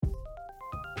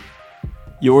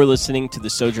You're listening to the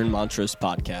Sojourn Montrose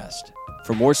podcast.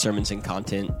 For more sermons and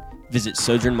content, visit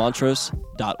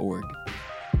sojournmontrose.org.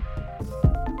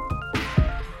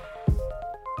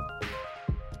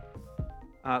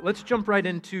 Let's jump right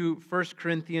into 1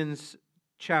 Corinthians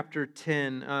chapter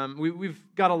 10. We've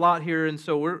got a lot here, and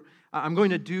so I'm going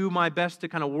to do my best to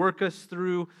kind of work us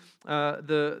through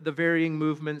the varying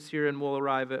movements here, and we'll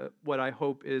arrive at what I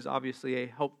hope is obviously a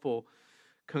helpful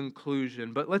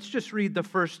conclusion. But let's just read the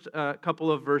first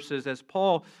couple of verses as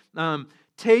Paul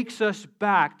takes us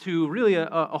back to really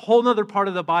a whole other part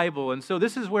of the Bible. And so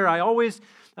this is where I always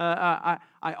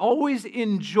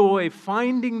enjoy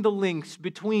finding the links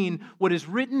between what is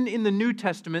written in the New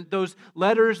Testament, those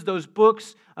letters, those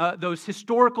books, those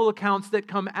historical accounts that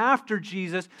come after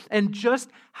Jesus, and just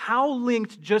how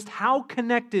linked, just how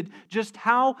connected, just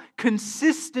how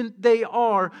consistent they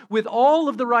are with all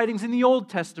of the writings in the Old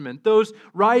Testament, those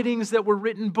writings that were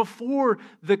written before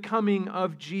the coming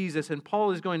of Jesus. And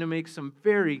Paul is going to make some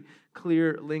very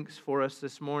clear links for us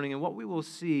this morning. And what we will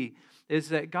see is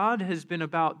that God has been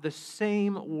about the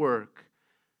same work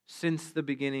since the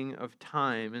beginning of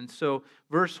time. And so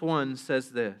verse 1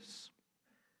 says this.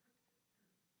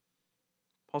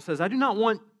 Paul says, I do not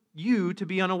want you to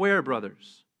be unaware,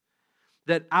 brothers,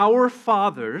 that our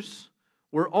fathers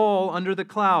were all under the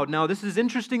cloud. Now, this is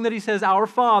interesting that he says our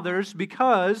fathers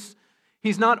because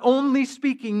he's not only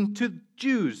speaking to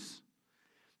Jews.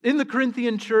 In the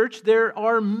Corinthian church, there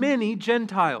are many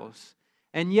Gentiles,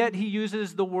 and yet he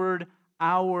uses the word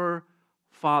our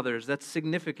fathers. That's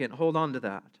significant. Hold on to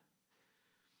that.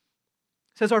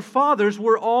 It says, our fathers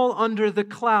were all under the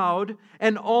cloud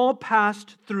and all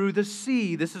passed through the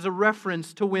sea. This is a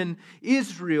reference to when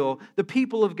Israel, the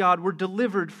people of God, were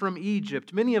delivered from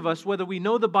Egypt. Many of us, whether we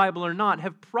know the Bible or not,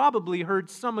 have probably heard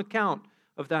some account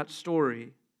of that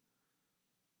story.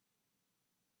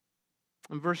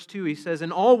 In verse 2, he says,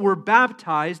 and all were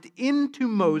baptized into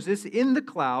Moses in the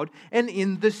cloud and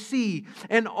in the sea.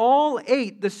 And all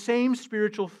ate the same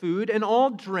spiritual food, and all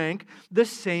drank the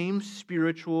same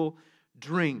spiritual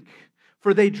drink.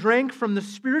 For they drank from the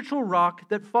spiritual rock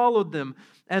that followed them,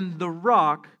 and the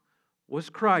rock was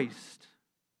Christ.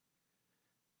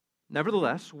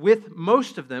 Nevertheless, with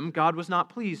most of them, God was not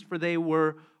pleased, for they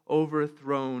were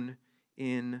overthrown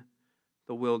in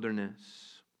the wilderness.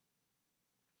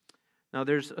 Now,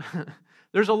 there's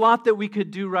a lot that we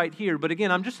could do right here, but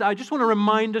again, I just want to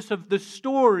remind us of the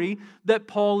story that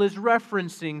Paul is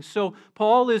referencing. So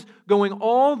Paul is going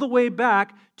all the way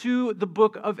back to the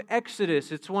book of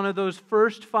Exodus. It's one of those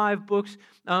first 5 books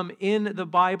in the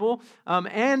Bible.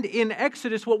 And in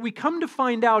Exodus, what we come to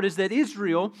find out is that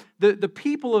Israel, the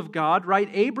people of God, right,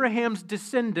 Abraham's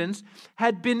descendants,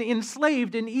 had been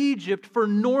enslaved in Egypt for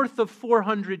north of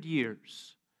 400 years.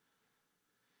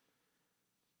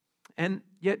 And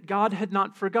yet God had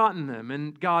not forgotten them,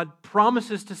 and God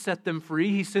promises to set them free.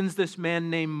 He sends this man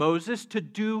named Moses to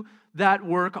do that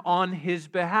work on his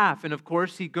behalf. And of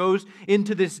course, he goes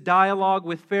into this dialogue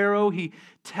with Pharaoh. He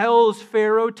tells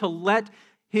Pharaoh to let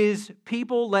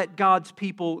God's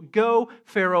people go.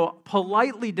 Pharaoh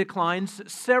politely declines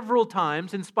several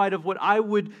times in spite of what I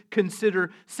would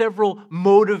consider several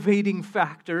motivating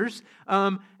factors.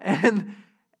 And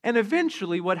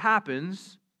eventually what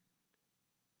happens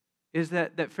is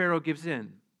that Pharaoh gives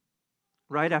in.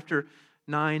 Right after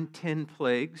 9, 10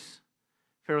 plagues,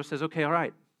 Pharaoh says, okay, all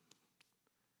right,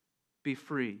 be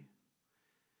free.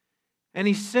 And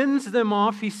he sends them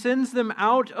off. He sends them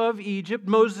out of Egypt.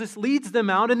 Moses leads them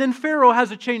out, and then Pharaoh has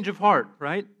a change of heart,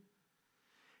 right?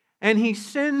 And he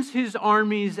sends his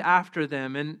armies after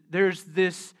them, and there's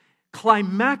this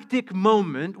climactic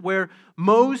moment where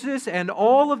Moses and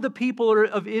all of the people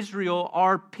of Israel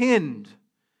are pinned.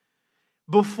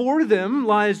 Before them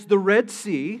lies the Red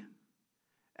Sea,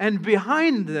 and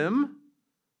behind them,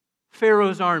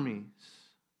 Pharaoh's armies.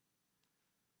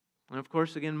 And of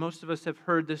course, again, most of us have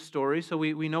heard this story, so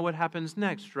we know what happens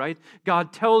next, right?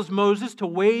 God tells Moses to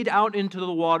wade out into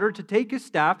the water, to take his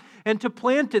staff, and to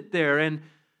plant it there. And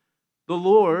the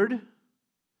Lord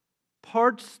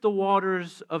parts the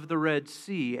waters of the Red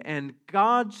Sea, and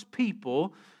God's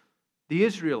people, the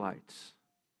Israelites,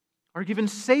 are given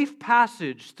safe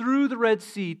passage through the Red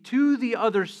Sea to the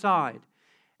other side.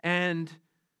 And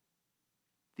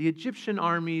the Egyptian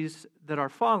armies that are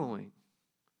following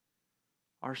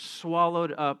are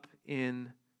swallowed up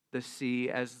in the sea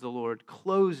as the Lord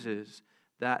closes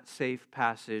that safe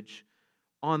passage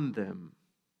on them.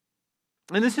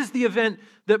 And this is the event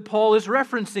that Paul is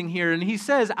referencing here. And he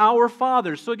says, our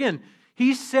fathers. So again,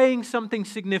 he's saying something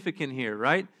significant here,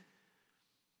 right?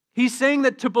 He's saying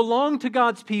that to belong to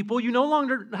God's people, you no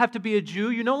longer have to be a Jew,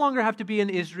 you no longer have to be an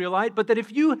Israelite, but that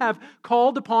if you have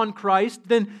called upon Christ,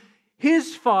 then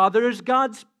His fathers,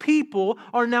 God's people,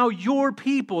 are now your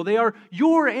people. They are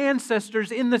your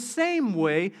ancestors in the same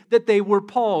way that they were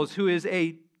Paul's, who is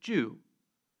a Jew.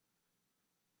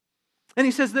 And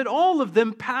he says that all of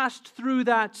them passed through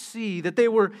that sea, that they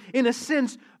were, in a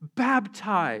sense,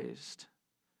 baptized.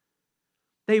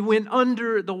 They went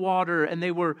under the water and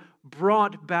they were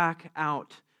brought back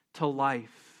out to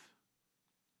life.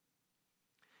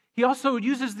 He also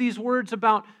uses these words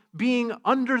about being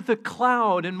under the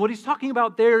cloud. And what he's talking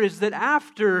about there is that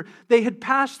after they had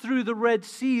passed through the Red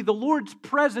Sea, the Lord's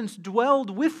presence dwelled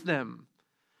with them.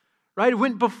 Right? It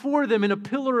went before them in a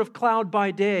pillar of cloud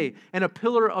by day and a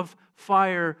pillar of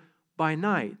fire by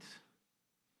night.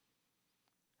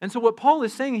 And so what Paul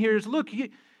is saying here is, look,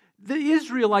 the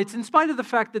Israelites, in spite of the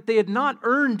fact that they had not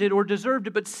earned it or deserved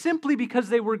it, but simply because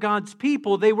they were God's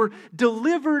people, they were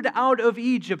delivered out of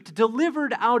Egypt,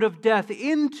 delivered out of death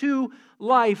into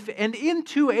life and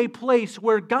into a place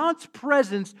where God's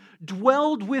presence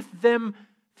dwelled with them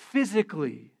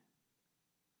physically.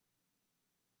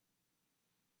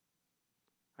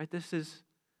 Right? This is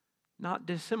not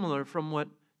dissimilar from what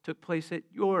took place at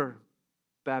your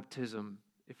baptism,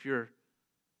 if you're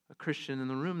a Christian in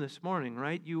the room this morning,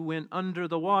 right? You went under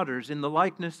the waters in the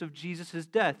likeness of Jesus'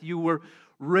 death. You were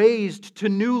raised to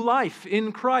new life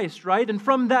in Christ, right? And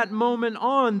from that moment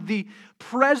on, the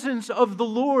presence of the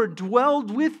Lord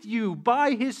dwelled with you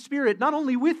by His Spirit, not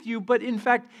only with you, but in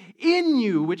fact in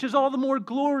you, which is all the more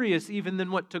glorious even than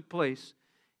what took place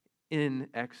in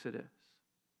Exodus.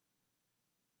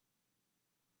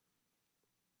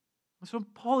 So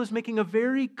Paul is making a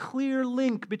very clear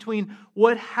link between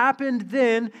what happened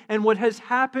then and what has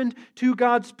happened to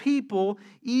God's people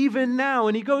even now.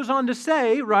 And he goes on to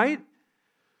say, right,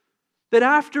 that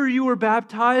after you were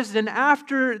baptized and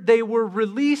after they were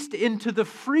released into the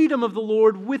freedom of the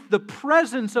Lord with the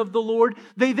presence of the Lord,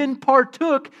 they then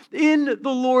partook in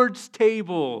the Lord's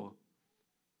table,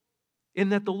 in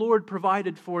that the Lord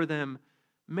provided for them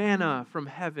manna from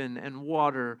heaven and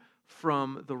water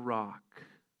from the rock.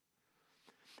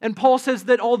 And Paul says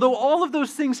that although all of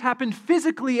those things happened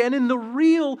physically and in the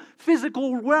real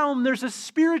physical realm, there's a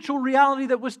spiritual reality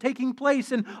that was taking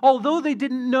place. And although they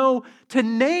didn't know to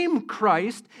name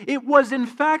Christ, it was in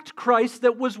fact Christ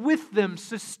that was with them,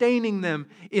 sustaining them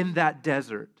in that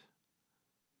desert.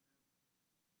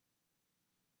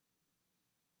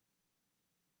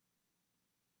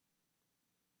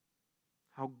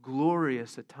 How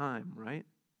glorious a time, right?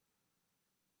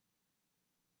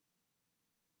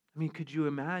 I mean, could you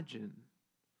imagine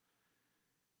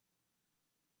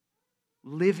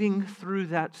living through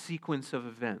that sequence of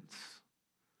events?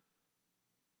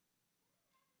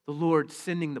 The Lord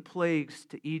sending the plagues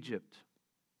to Egypt.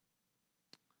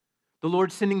 The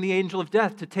Lord sending the angel of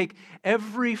death to take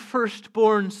every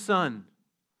firstborn son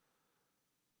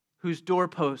whose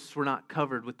doorposts were not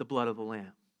covered with the blood of the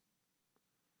Lamb.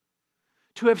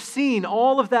 To have seen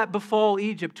all of that befall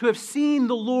Egypt, to have seen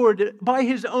the Lord by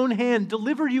His own hand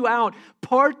deliver you out,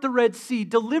 part the Red Sea,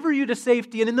 deliver you to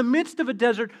safety, and in the midst of a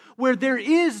desert where there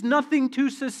is nothing to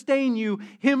sustain you,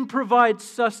 Him provides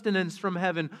sustenance from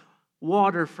heaven,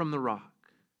 water from the rock,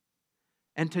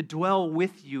 and to dwell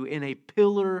with you in a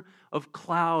pillar of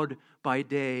cloud by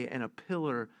day and a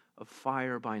pillar of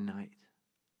fire by night.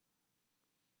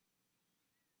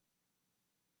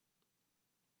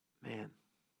 Man.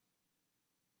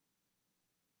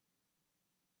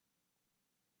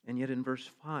 And yet in verse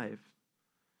 5,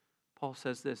 Paul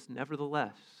says this,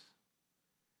 nevertheless,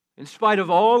 in spite of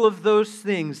all of those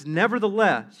things,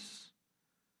 nevertheless,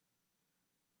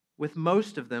 with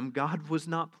most of them, God was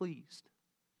not pleased,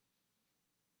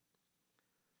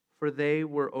 for they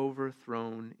were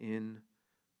overthrown in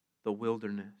the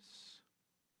wilderness.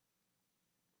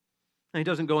 And he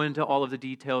doesn't go into all of the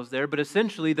details there, but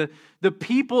essentially the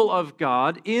people of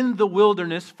God in the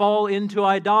wilderness fall into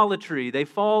idolatry. They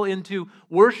fall into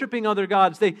worshiping other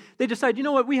gods. They decide, you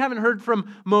know what, we haven't heard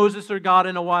from Moses or God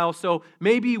in a while, so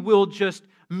maybe we'll just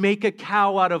make a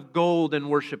cow out of gold and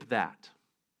worship that.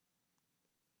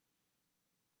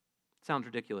 Sounds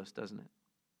ridiculous, doesn't it?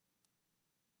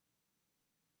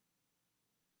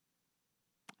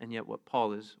 And yet what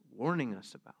Paul is warning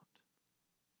us about,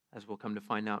 as we'll come to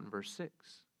find out in verse 6,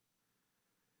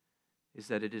 is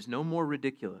that it is no more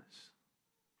ridiculous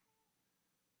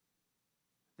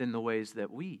than the ways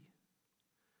that we,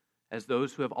 as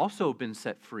those who have also been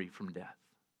set free from death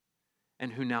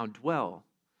and who now dwell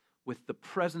with the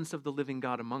presence of the living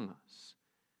God among us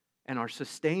and are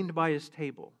sustained by His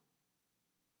table,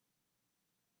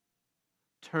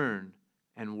 turn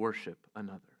and worship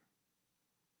another.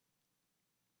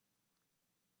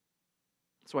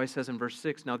 That's why it says in verse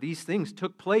 6, now these things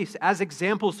took place as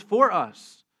examples for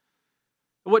us.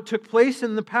 What took place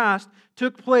in the past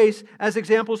took place as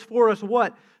examples for us.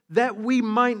 What? That we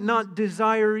might not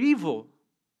desire evil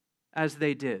as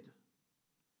they did.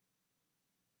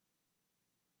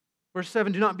 Verse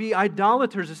 7, do not be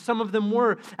idolaters as some of them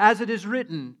were, as it is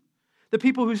written. The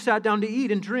people who sat down to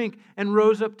eat and drink and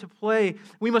rose up to play.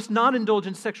 We must not indulge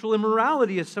in sexual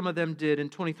immorality as some of them did, and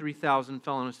 23,000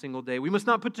 fell in a single day. We must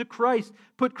not put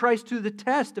Christ to the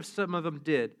test as some of them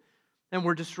did and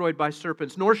were destroyed by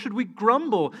serpents. Nor should we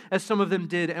grumble as some of them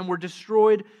did and were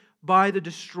destroyed by the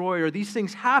destroyer. These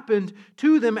things happened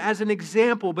to them as an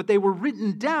example, but they were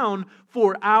written down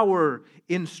for our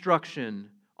instruction,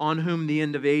 on whom the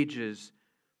end of ages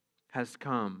has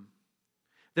come.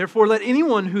 Therefore, let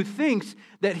anyone who thinks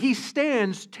that he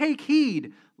stands take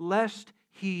heed, lest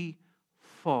he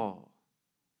fall.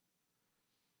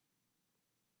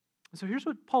 So here's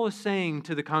what Paul is saying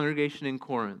to the congregation in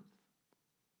Corinth,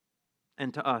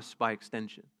 and to us by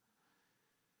extension.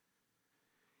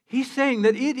 He's saying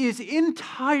that it is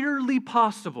entirely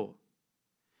possible.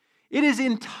 It is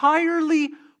entirely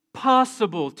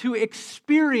possible to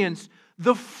experience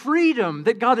the freedom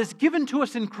that God has given to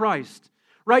us in Christ.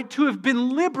 Right, to have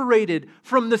been liberated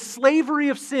from the slavery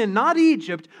of sin, not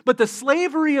Egypt, but the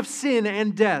slavery of sin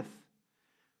and death.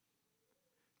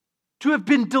 To have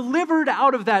been delivered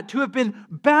out of that, to have been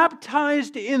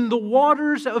baptized in the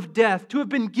waters of death, to have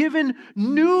been given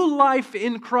new life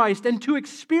in Christ, and to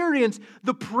experience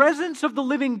the presence of the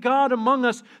living God among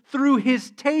us through His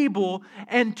table,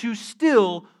 and to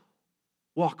still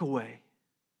walk away.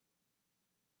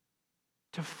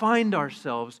 To find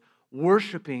ourselves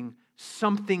worshiping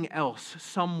something else,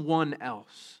 someone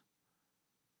else.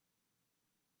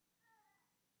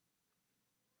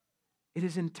 It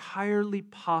is entirely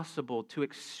possible to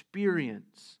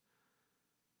experience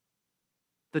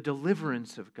the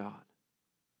deliverance of God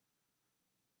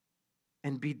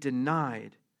and be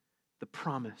denied the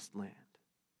promised land.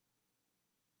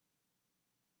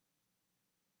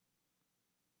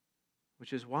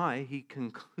 Which is why he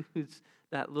concludes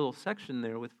that little section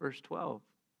there with verse 12.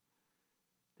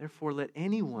 Therefore, let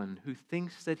anyone who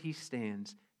thinks that he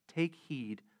stands take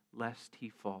heed lest he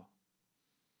fall.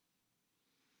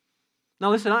 Now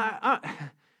listen,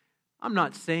 I'm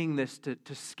not saying this to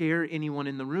scare anyone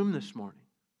in the room this morning.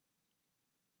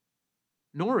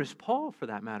 Nor is Paul, for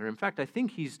that matter. In fact, I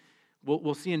think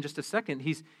we'll see in just a second,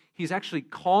 he's actually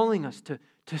calling us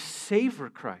to savor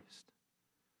Christ.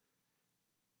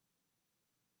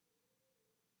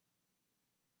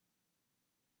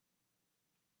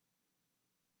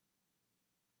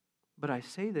 But I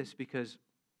say this because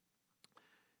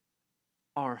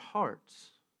our hearts,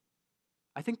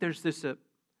 I think there's this,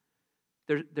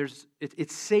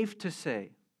 it's safe to say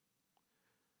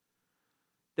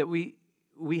that we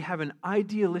have an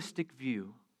idealistic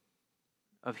view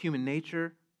of human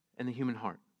nature and the human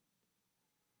heart.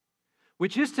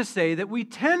 Which is to say that we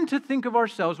tend to think of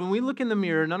ourselves, when we look in the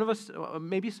mirror, none of us,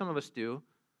 maybe some of us do,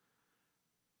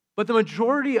 but the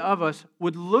majority of us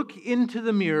would look into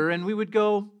the mirror and we would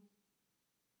go,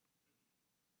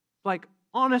 like,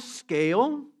 on a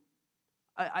scale,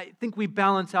 I think we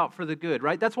balance out for the good,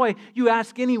 right? That's why you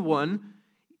ask anyone,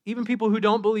 even people who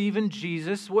don't believe in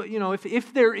Jesus,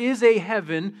 if there is a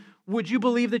heaven, would you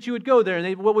believe that you would go there?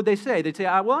 And what would they say? They'd say,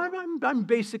 well, I'm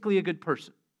basically a good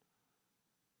person.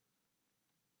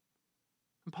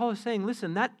 And Paul is saying,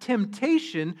 listen, that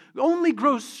temptation only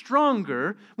grows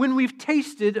stronger when we've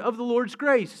tasted of the Lord's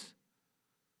grace.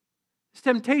 It's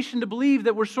temptation to believe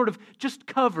that we're sort of just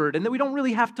covered and that we don't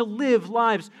really have to live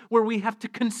lives where we have to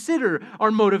consider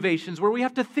our motivations, where we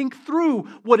have to think through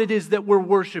what it is that we're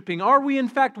worshiping. Are we in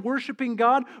fact worshiping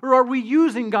God, or are we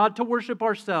using God to worship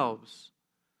ourselves?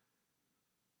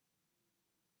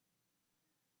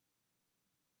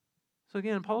 So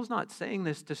again, Paul's not saying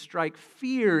this to strike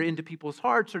fear into people's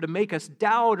hearts or to make us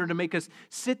doubt or to make us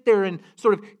sit there and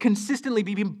sort of consistently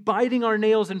be biting our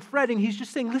nails and fretting. He's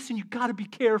just saying, listen, you've got to be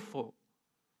careful.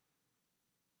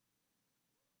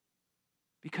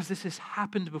 Because this has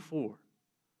happened before.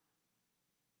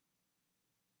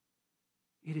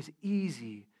 It is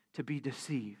easy to be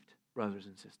deceived, brothers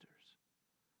and sisters.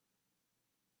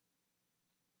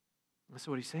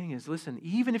 So what he's saying is, listen,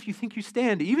 even if you think you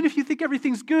stand, even if you think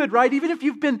everything's good, right? Even if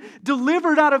you've been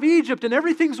delivered out of Egypt and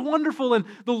everything's wonderful and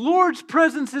the Lord's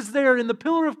presence is there in the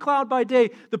pillar of cloud by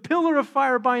day, the pillar of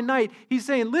fire by night, he's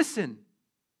saying, listen,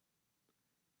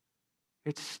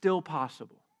 it's still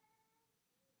possible.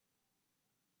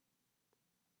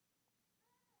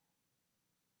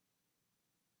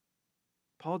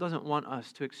 Paul doesn't want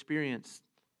us to experience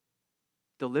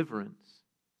deliverance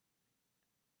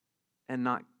and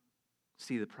not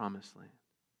see the promised land.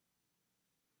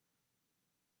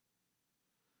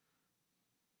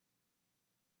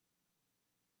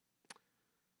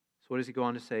 So what does he go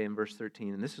on to say in verse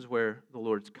 13? And this is where the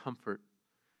Lord's comfort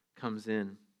comes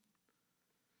in.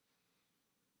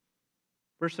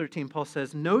 Verse 13, Paul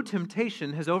says, "No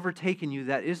temptation has overtaken you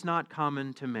that is not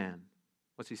common to man."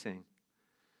 What's he saying?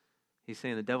 He's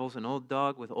saying the devil's an old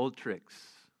dog with old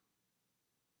tricks.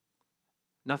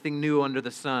 Nothing new under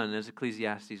the sun, as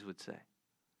Ecclesiastes would say.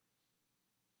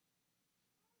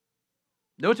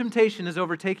 No temptation has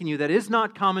overtaken you that is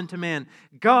not common to man.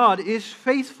 God is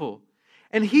faithful,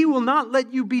 and He will not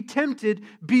let you be tempted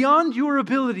beyond your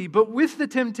ability, but with the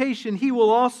temptation He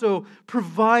will also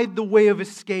provide the way of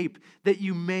escape that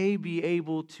you may be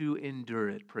able to endure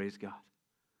it. Praise God.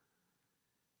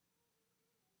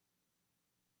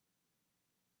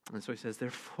 And so he says,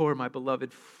 "Therefore, my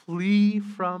beloved, flee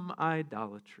from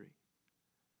idolatry."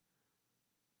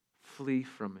 Flee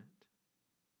from it.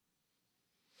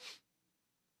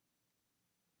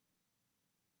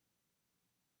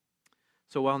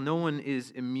 So while no one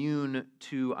is immune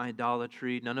to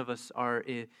idolatry, none of us are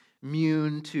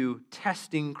immune to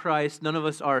testing Christ, none of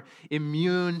us are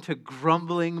immune to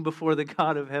grumbling before the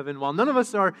God of heaven, while none of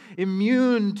us are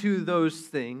immune to those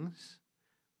things,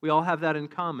 we all have that in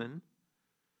common.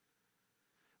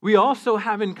 We also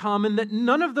have in common that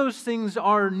none of those things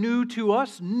are new to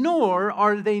us, nor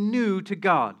are they new to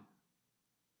God.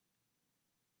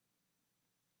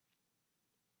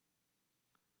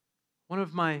 One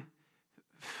of my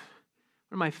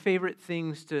favorite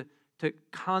things to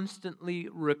constantly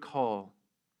recall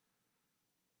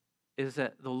is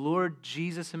that the Lord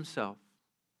Jesus Himself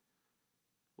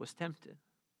was tempted.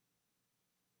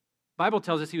 The Bible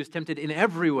tells us He was tempted in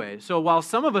every way. So while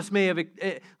some of us may have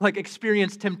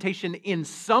experienced temptation in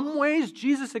some ways,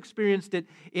 Jesus experienced it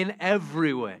in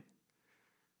every way,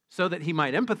 so that He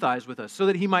might empathize with us, so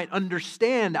that He might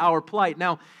understand our plight.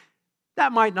 Now,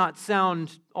 that might not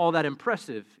sound all that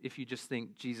impressive if you just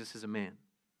think Jesus is a man.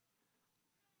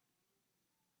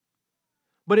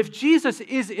 But if Jesus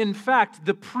is in fact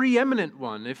the preeminent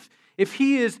one, if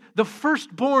He is the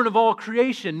firstborn of all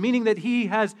creation, meaning that He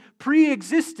has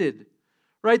pre-existed,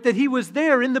 right? That He was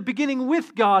there in the beginning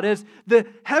with God as the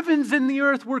heavens and the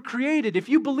earth were created. If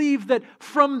you believe that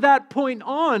from that point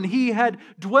on He had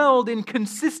dwelled in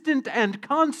consistent and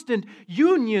constant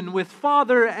union with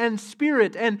Father and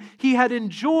Spirit, and He had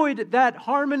enjoyed that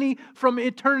harmony from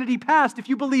eternity past, if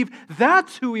you believe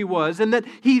that's who He was, and that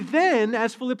He then,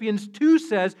 as Philippians 2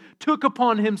 says, took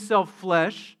upon Himself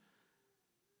flesh,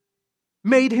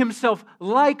 made Himself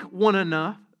like one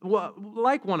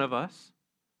of us,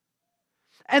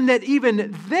 and that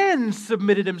even then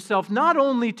submitted Himself not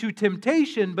only to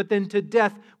temptation, but then to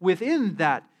death within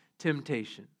that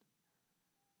temptation,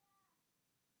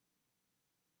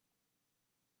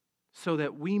 so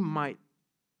that we might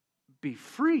be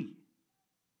free.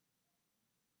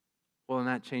 Well, and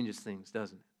that changes things,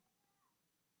 doesn't it?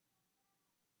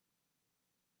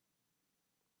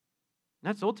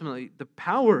 That's ultimately the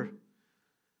power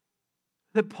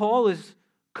that Paul is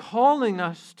calling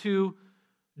us to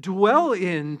dwell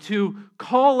in, to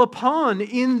call upon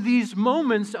in these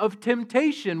moments of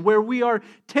temptation, where we are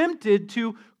tempted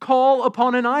to call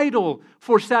upon an idol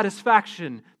for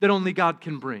satisfaction that only God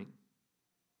can bring.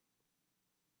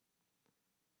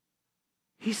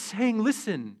 He's saying,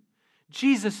 listen,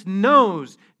 Jesus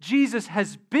knows, Jesus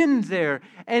has been there,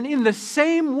 and in the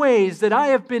same ways that I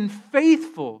have been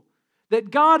faithful, that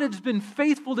God has been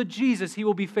faithful to Jesus, He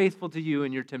will be faithful to you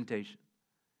in your temptation.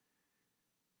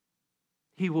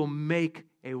 He will make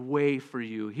a way for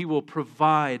you. He will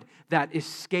provide that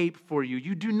escape for you.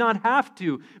 You do not have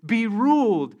to be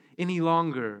ruled any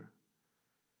longer.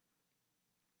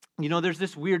 You know, there's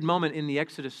this weird moment in the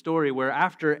Exodus story where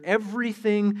after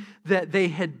everything that they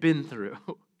had been through,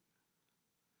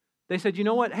 they said, you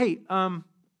know what? Hey,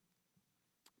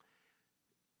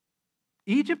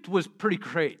 Egypt was pretty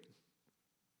great.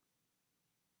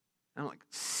 And I'm like,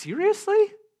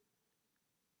 seriously?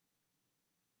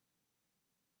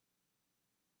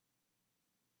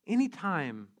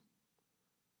 Anytime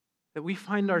that we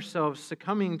find ourselves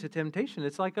succumbing to temptation,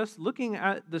 it's like us looking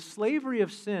at the slavery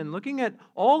of sin, looking at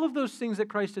all of those things that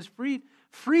Christ has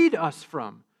freed us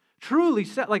from, truly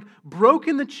set, like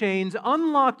broken the chains,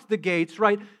 unlocked the gates,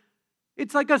 right?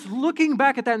 It's like us looking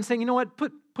back at that and saying, you know what,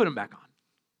 put them back on,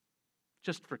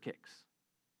 just for kicks.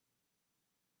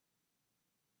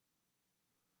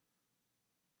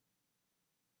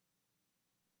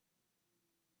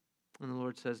 And the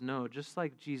Lord says, no, just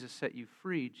like Jesus set you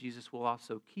free, Jesus will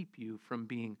also keep you from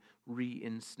being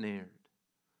re-ensnared.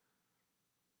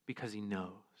 Because he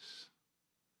knows.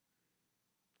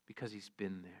 Because he's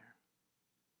been there.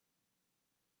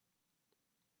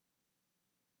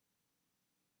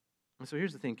 And so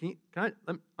here's the thing.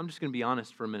 I'm just going to be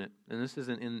honest for a minute. And this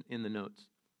isn't in the notes,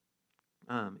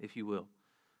 if you will.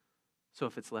 So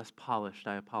if it's less polished,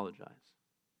 I apologize.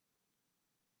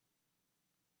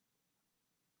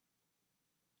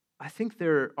 I think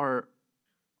there are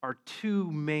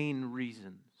two main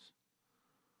reasons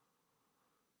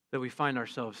that we find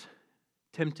ourselves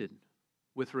tempted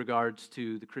with regards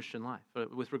to the Christian life,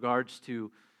 with regards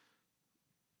to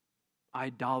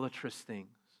idolatrous things.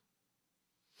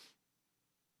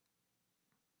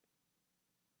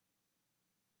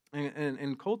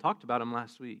 And Cole talked about them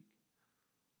last week.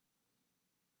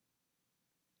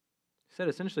 He said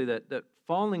essentially that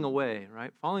falling away,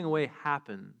 right? Falling away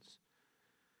happens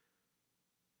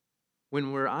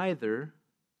when we're either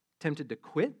tempted to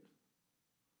quit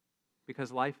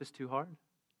because life is too hard,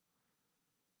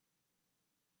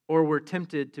 or we're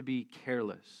tempted to be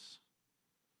careless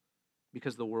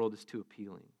because the world is too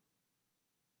appealing.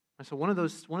 And so one of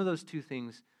those two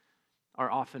things are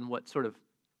often what sort of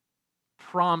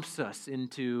prompts us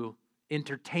into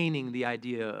entertaining the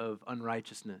idea of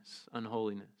unrighteousness,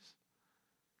 unholiness,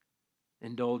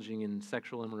 indulging in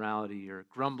sexual immorality or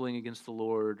grumbling against the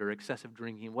Lord or excessive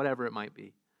drinking, whatever it might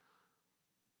be.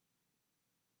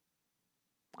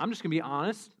 I'm just going to be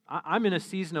honest. I'm in a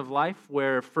season of life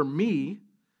where, for me,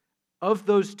 of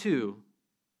those two,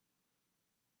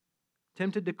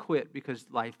 tempted to quit because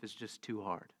life is just too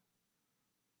hard.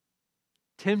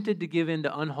 Tempted to give in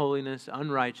to unholiness,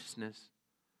 unrighteousness,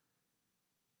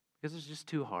 because it's just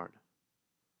too hard.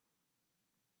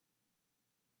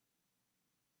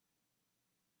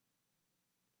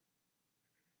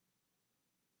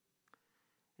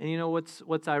 And you know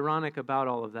what's ironic about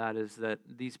all of that is that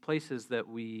these places that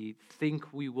we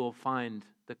think we will find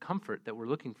the comfort that we're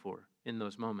looking for in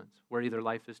those moments, where either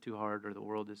life is too hard or the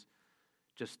world is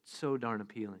just so darn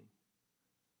appealing,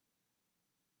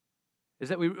 is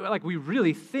that we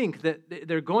really think that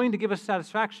they're going to give us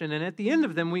satisfaction, and at the end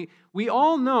of them, we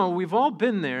all know, we've all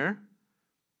been there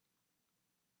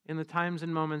in the times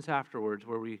and moments afterwards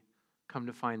where we come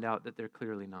to find out that they're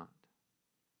clearly not.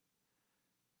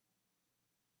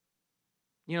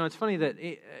 You know, it's funny that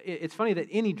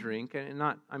any drink, and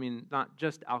not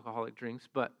just alcoholic drinks,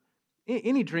 but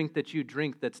any drink that you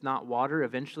drink that's not water,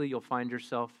 eventually you'll find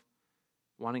yourself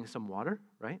wanting some water,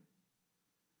 right?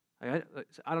 I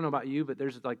don't know about you, but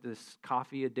there's like this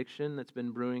coffee addiction that's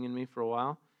been brewing in me for a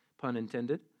while, pun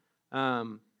intended.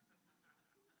 But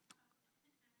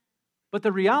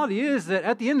the reality is that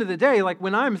at the end of the day, like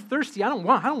when I'm thirsty, I don't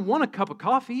want a cup of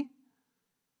coffee.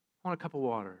 I want a cup of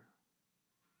water.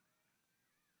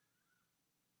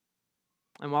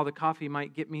 And while the coffee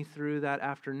might get me through that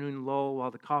afternoon lull, while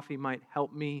the coffee might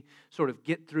help me sort of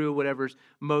get through whatever's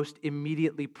most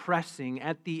immediately pressing,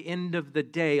 at the end of the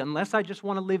day, unless I just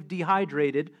want to live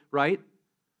dehydrated, right?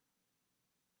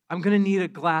 I'm going to need a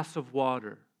glass of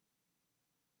water.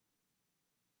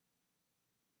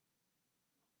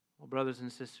 Well, brothers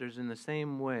and sisters, in the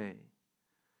same way,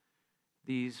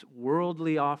 these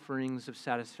worldly offerings of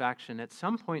satisfaction at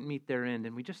some point meet their end,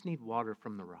 and we just need water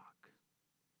from the rock.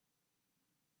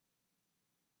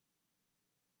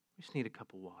 We just need a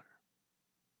cup of water.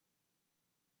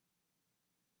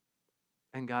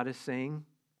 And God is saying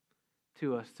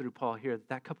to us through Paul here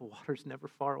that cup of water is never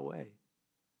far away.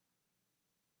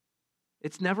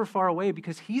 It's never far away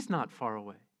because He's not far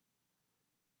away.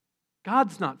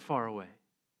 God's not far away.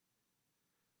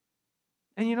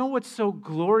 And you know what's so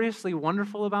gloriously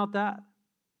wonderful about that?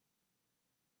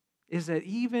 Is that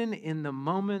even in the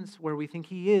moments where we think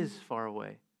He is far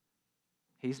away,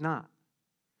 He's not.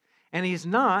 And He's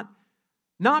not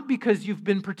because you've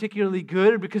been particularly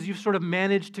good or because you've sort of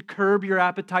managed to curb your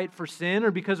appetite for sin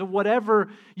or because of whatever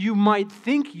you might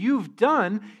think you've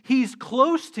done. He's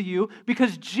close to you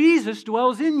because Jesus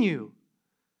dwells in you.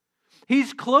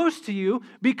 He's close to you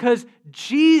because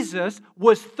Jesus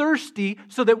was thirsty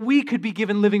so that we could be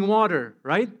given living water,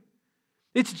 right?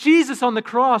 It's Jesus on the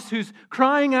cross who's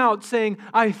crying out saying,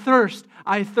 I thirst,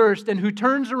 and who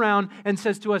turns around and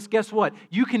says to us, guess what?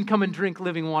 You can come and drink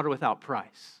living water without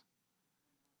price.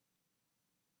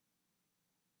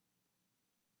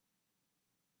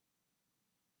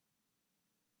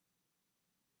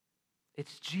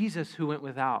 It's Jesus who went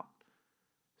without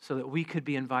so that we could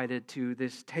be invited to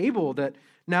this table that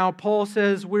now Paul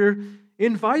says we're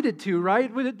invited to,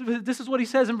 right? This is what he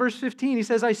says in verse 15. He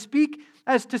says, I speak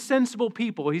as to sensible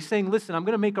people. He's saying, listen, I'm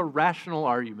going to make a rational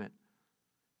argument.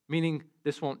 meaning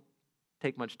this won't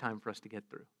take much time for us to get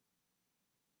through.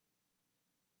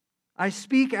 I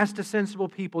speak as to sensible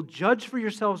people. Judge for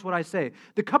yourselves what I say.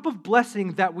 The cup of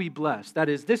blessing that we bless, that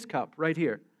is this cup right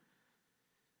here,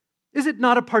 is it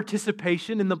not a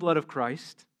participation in the blood of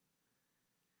Christ?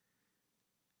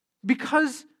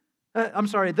 Because,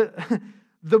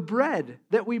 the bread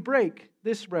that we break,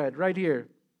 this bread right here,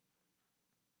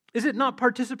 is it not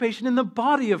participation in the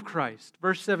body of Christ?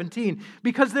 Verse 17,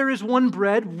 because there is one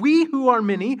bread, we who are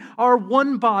many are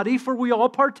one body, for we all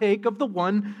partake of the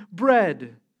one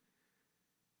bread.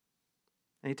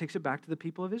 And he takes it back to the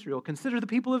people of Israel. Consider the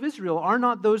people of Israel. Are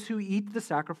not those who eat the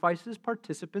sacrifices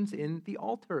participants in the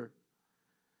altar?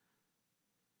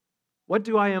 What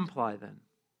do I imply then?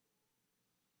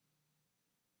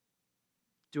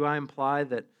 Do I imply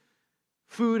that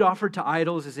food offered to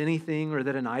idols is anything or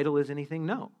that an idol is anything?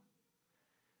 No.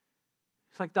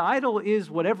 It's like the idol is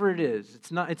whatever it is.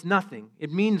 It's nothing.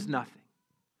 It means nothing.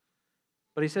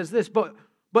 But he says this, but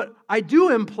I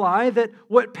do imply that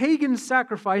what pagans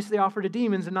sacrifice, they offer to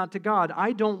demons and not to God.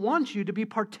 I don't want you to be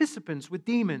participants with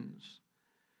demons.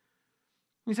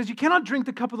 He says, you cannot drink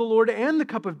the cup of the Lord and the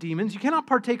cup of demons. You cannot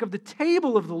partake of the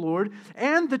table of the Lord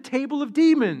and the table of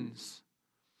demons.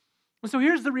 And so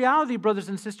here's the reality, brothers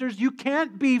and sisters. You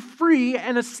can't be free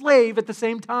and a slave at the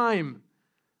same time.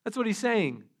 That's what he's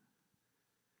saying.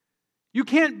 You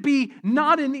can't be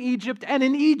not in Egypt and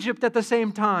in Egypt at the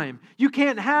same time. You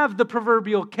can't have the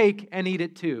proverbial cake and eat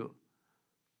it too.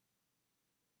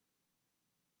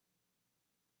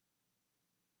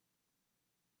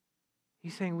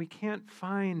 He's saying we can't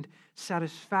find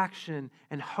satisfaction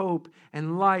and hope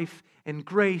and life and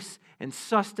grace and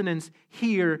sustenance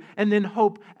here and then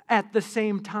hope at the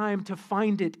same time to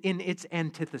find it in its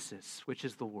antithesis, which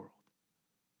is the world.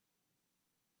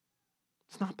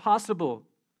 It's not possible.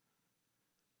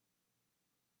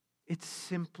 It's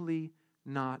simply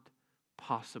not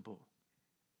possible.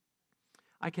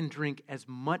 I can drink as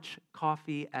much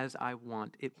coffee as I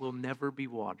want. It will never be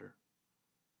water.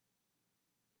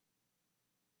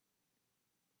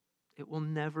 It will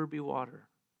never be water.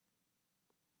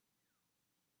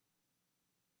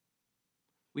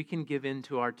 We can give in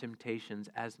to our temptations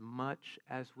as much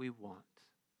as we want.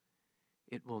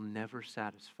 It will never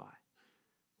satisfy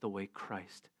the way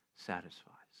Christ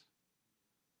satisfies.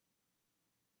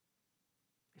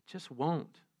 It just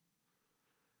won't.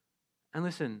 And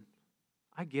listen,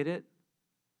 I get it.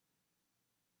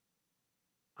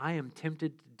 I am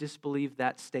tempted to disbelieve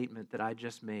that statement that I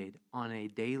just made on a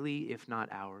daily, if not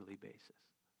hourly basis.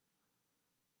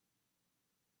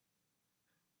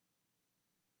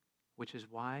 Which is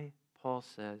why Paul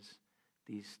says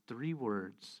these three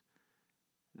words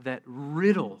that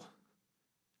riddle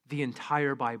the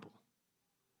entire Bible.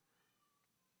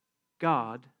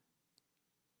 God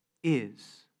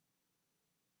is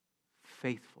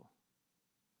faithful.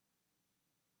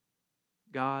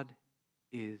 God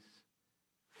is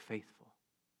faithful.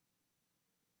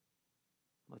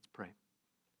 Let's pray.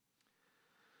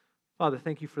 Father,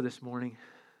 thank you for this morning.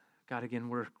 God, again,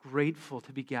 we're grateful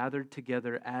to be gathered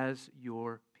together as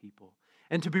your people.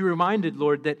 And to be reminded,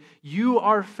 Lord, that you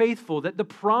are faithful, that the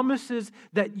promises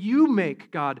that you make,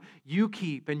 God, you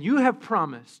keep. And you have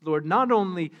promised, Lord, not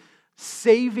only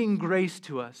saving grace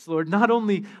to us, Lord, not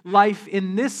only life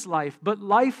in this life, but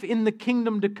life in the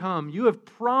kingdom to come. You have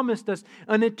promised us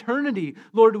an eternity,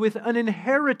 Lord, with an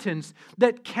inheritance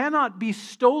that cannot be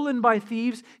stolen by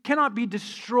thieves, cannot be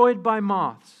destroyed by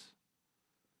moths.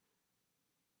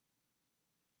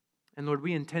 And Lord,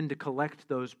 we intend to collect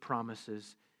those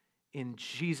promises in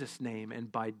Jesus' name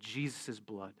and by Jesus'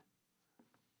 blood.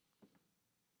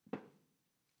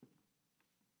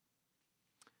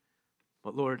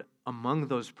 But Lord, among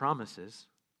those promises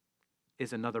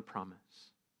is another promise,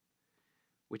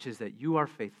 which is that you are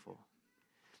faithful,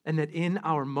 and that in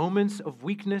our moments of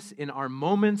weakness, in our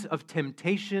moments of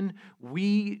temptation,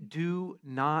 we do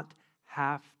not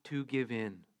have to give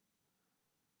in.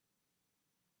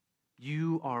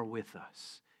 You are with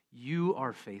us. You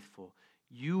are faithful.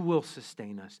 You will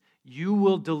sustain us. You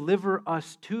will deliver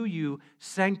us to you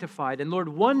sanctified. And Lord,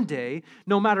 one day,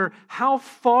 no matter how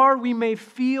far we may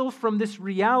feel from this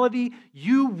reality,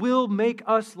 you will make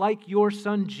us like your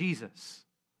Son, Jesus.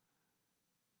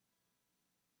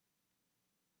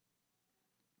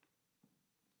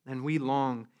 And we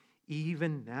long,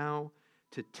 even now,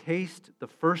 to taste the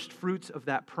first fruits of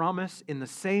that promise in the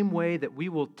same way that we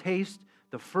will taste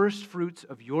the first fruits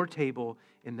of your table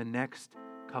in the next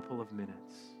couple of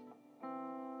minutes.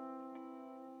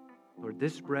 Lord,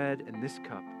 this bread and this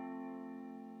cup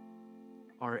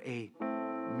are a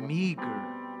meager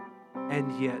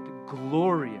and yet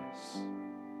glorious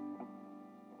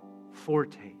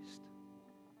foretaste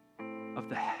of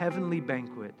the heavenly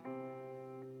banquet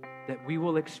that we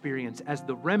will experience as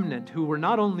the remnant who were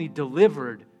not only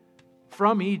delivered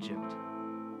from Egypt,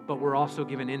 but were also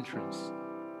given entrance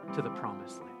to the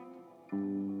promised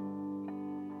land.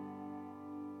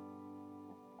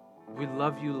 We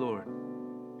love you, Lord,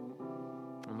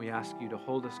 and we ask you to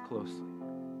hold us closely,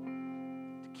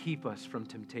 to keep us from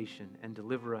temptation and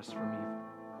deliver us from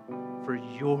evil. For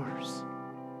yours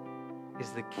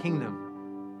is the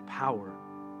kingdom, power,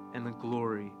 and the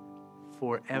glory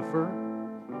forever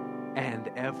and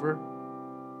ever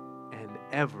and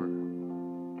ever.